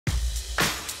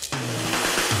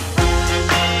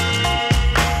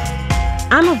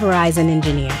I'm a Verizon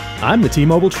engineer. I'm the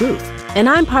T-Mobile truth. And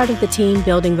I'm part of the team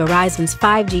building Verizon's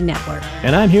 5G network.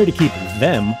 And I'm here to keep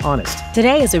them honest.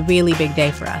 Today is a really big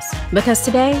day for us, because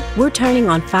today we're turning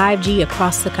on 5G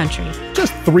across the country.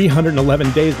 Just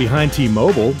 311 days behind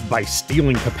T-Mobile by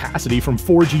stealing capacity from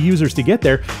 4G users to get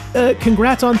there.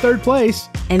 Congrats on third place.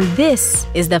 And this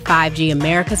is the 5G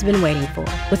America's been waiting for.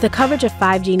 With the coverage of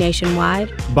 5G nationwide.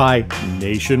 By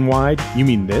nationwide, you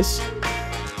mean this?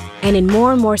 And in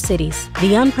more and more cities,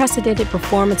 the unprecedented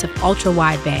performance of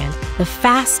ultra-wideband, the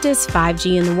fastest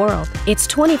 5G in the world. It's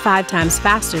 25 times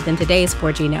faster than today's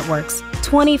 4G networks.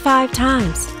 25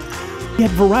 times.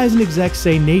 Yet Verizon execs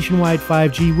say nationwide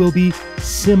 5G will be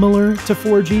similar to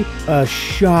 4G. A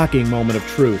shocking moment of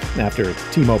truth after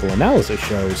T-Mobile analysis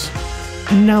shows.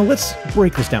 Now let's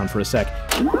break this down for a sec.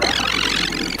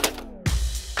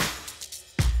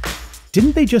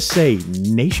 Didn't they just say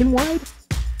nationwide?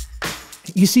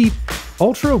 You see,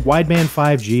 ultra-wideband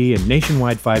 5G and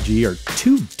nationwide 5G are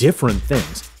two different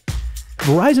things.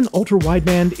 Verizon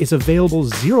ultra-wideband is available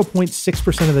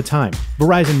 0.6% of the time.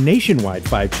 Verizon nationwide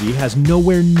 5G has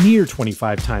nowhere near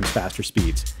 25 times faster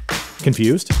speeds.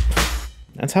 Confused?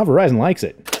 That's how Verizon likes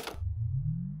it.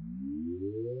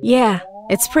 Yeah,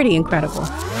 it's pretty incredible.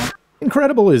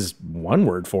 Incredible is one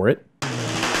word for it.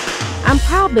 I'm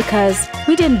proud because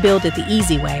we didn't build it the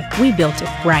easy way. We built it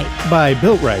right. By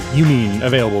built right, you mean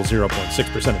available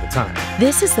 0.6% of the time.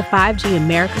 This is the 5G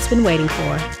America's been waiting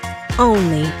for.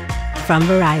 Only from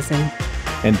Verizon.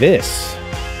 And this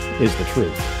is the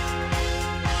truth.